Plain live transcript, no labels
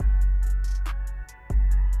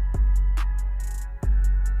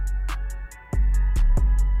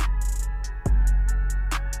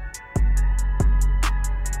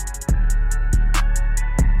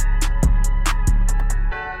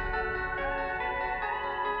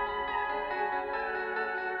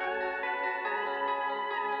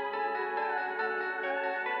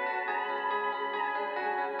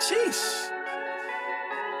Sheesh.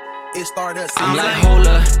 It started. I'm like,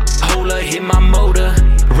 hola, hit my motor.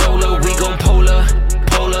 Roller, we gon' polar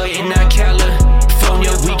in that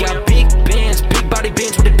California. We got big bands, big body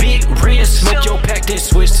bands with a big rims. Smoke your pack, then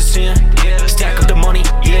switch to sin. Stack up the money,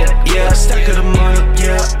 yeah. Stack of the money,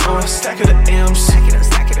 yeah. Stack of the M's.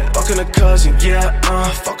 Fucking a cousin, yeah.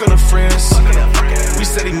 Fucking a friends. We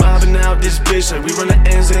steady mobbing out this bitch like we run the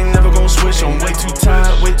ends, ain't never gon' switch. I'm way too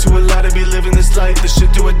tired, way too alive to be living this life. This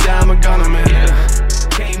shit do a dime, I got man.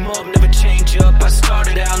 Came up, never change up. I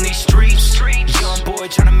started out in these streets. Young boy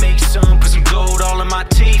tryna make some, put some gold all in my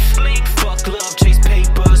teeth. Fuck love, chase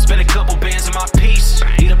paper, spend a couple bands on my piece.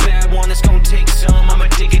 Need a bad one that's gon' take some, I'ma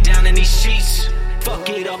dig it down in these sheets. Fuck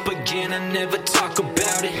it up again, I never talk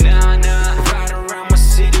about it. Nah, ride around my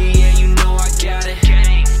city, yeah, you know I got it.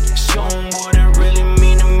 Show 'em what I really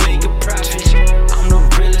mean to make a profit. I'm the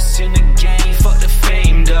realest in the game, fuck the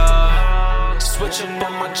fame, dawg. Switch up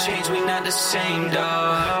on my chains, we not the same,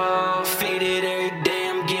 dawg. Faded every day,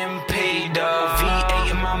 I'm getting paid, dawg.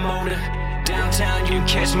 V8 in my motor, downtown, you can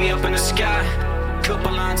catch me up in the sky.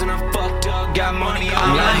 Couple lines and I'm fucked up, got money on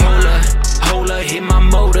I'm like, hola, hit my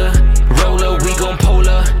motor. Roller, we gon'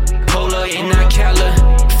 polar in that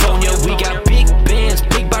California. We got big bands,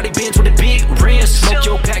 big body bands with a big rims. Smoke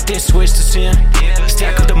your pack, then switch to sin.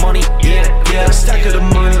 Stack up the money, yeah. Stack of the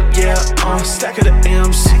money, yeah. Stack of the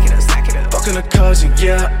M's. Fucking a cousin,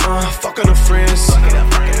 yeah. Fucking a friends.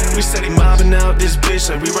 We steady mobbing out this bitch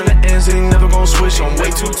like we run the ends, ain't never gon' switch. I'm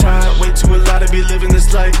way too tired, way too alive to be living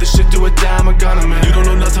this life. This shit do a dime, I got man. You don't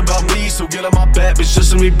know nothing about me, so get on my back, bitch,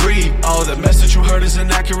 just let me breathe. All that mess that you heard is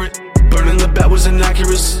inaccurate. Burning the bat was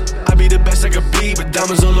inaccurate. I be the best I could be, but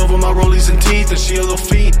diamonds all over my rollies and teeth, and she a little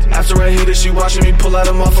fiend. After I hit her, she watching me pull out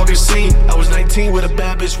of my fucking scene. I was 19 with a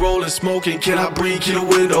bad bitch rolling, smoking. Can I breathe? Keep the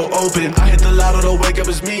window open. I hit the lotto, don't wake up,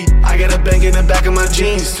 it's me. I got a bang in the back of my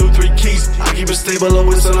jeans, 2-3 keys. I keep it stable,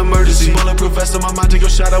 always an emergency. Bulletproof vest in my mind, take a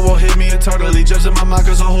shot, I won't hit me eternally. Judge in my mind,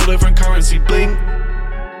 cause a whole different currency. Bling.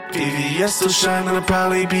 VVS still shining, I'll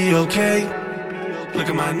probably be okay. Look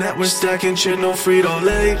at my net, we're stacking shit, no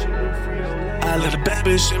Frito-Lay. I let a bad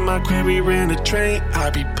bitch in my crib, we ran the train.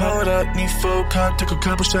 I be pulled up, need full cup, took a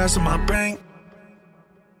couple shots in my brain.